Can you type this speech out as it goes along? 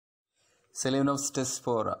SELIWANOFFS test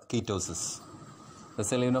for ketosis. The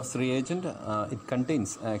SELIWANOFFS reagent, it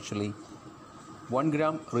contains actually 1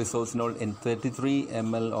 gram resorcinol in 33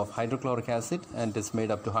 ml of hydrochloric acid, and is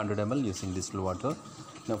made up to 100 ml using distilled water.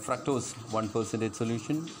 Now fructose 1%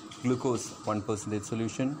 solution, glucose 1%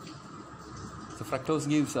 solution. So fructose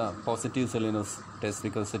gives a positive SELIWANOFFS test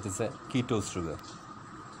because it is a ketose sugar,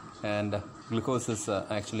 and glucose is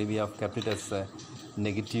actually we have kept it as a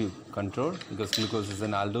negative control because glucose is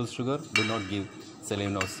an aldose sugar, do not give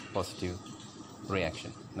SELIWANOFFS positive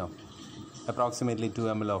reaction. Now approximately 2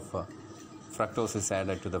 ml of fructose is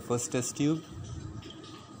added to the first test tube,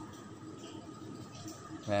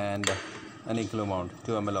 and an equal amount,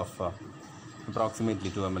 2 ml of approximately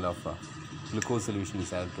 2 ml of glucose solution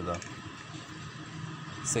is added to the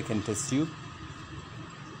second test tube.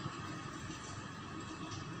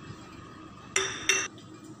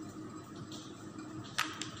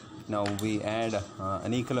 Now we add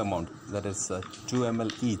an equal amount, that is 2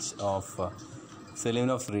 ml each of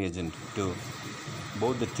SELIWANOFFS reagent to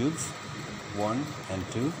both the tubes 1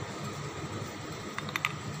 and 2.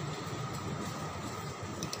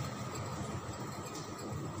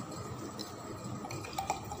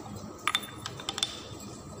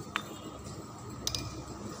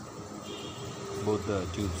 Both the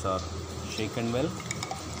tubes are shaken well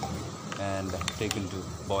and taken to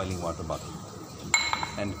boiling water bath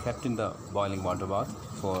and kept in the boiling water bath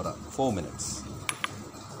for 4 minutes.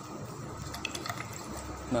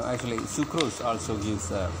 Now actually sucrose also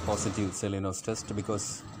gives a positive SELIWANOFFS test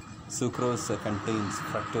because sucrose contains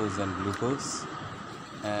fructose and glucose,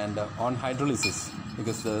 and on hydrolysis,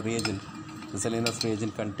 because the reagent, the SELIWANOFFS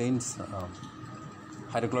reagent contains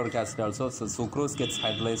hydrochloric acid also, so sucrose gets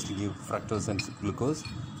hydrolyzed to give fructose and glucose,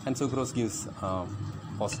 and sucrose gives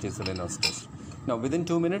positive SELIWANOFFS test. Now within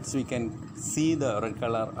 2 minutes we can see the red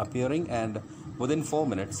color appearing, and within 4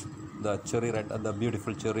 minutes the cherry red, the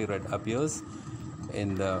beautiful cherry red appears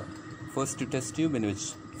in the first test tube in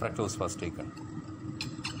which fructose was taken.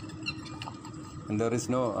 And there is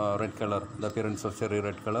no red color, the appearance of cherry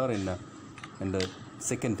red color in the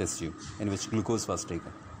second test tube in which glucose was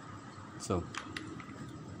taken. So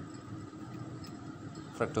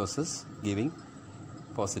fructose is giving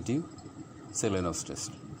positive SELIWANOFFS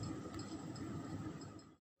test.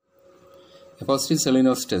 A positive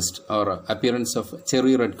SELIWANOFFS test, or appearance of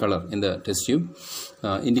cherry red color in the test tube,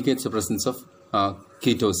 indicates the presence of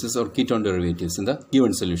ketosis or ketone derivatives in the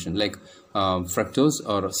given solution, like fructose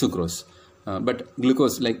or sucrose. But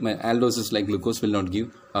glucose, like my aldoses like glucose, will not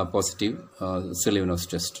give a positive SELIWANOFFS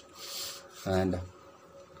test. And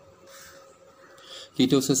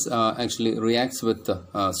ketosis actually reacts with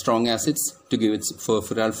strong acids to give its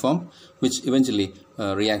furfural form, which eventually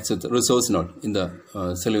reacts with resorcinol in the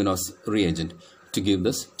SELIWANOFFS reagent to give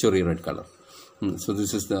this cherry red color. So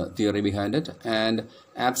this is the theory behind it, and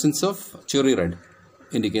absence of cherry red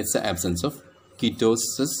indicates the absence of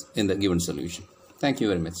ketosis in the given solution. Thank you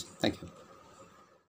very much. Thank you.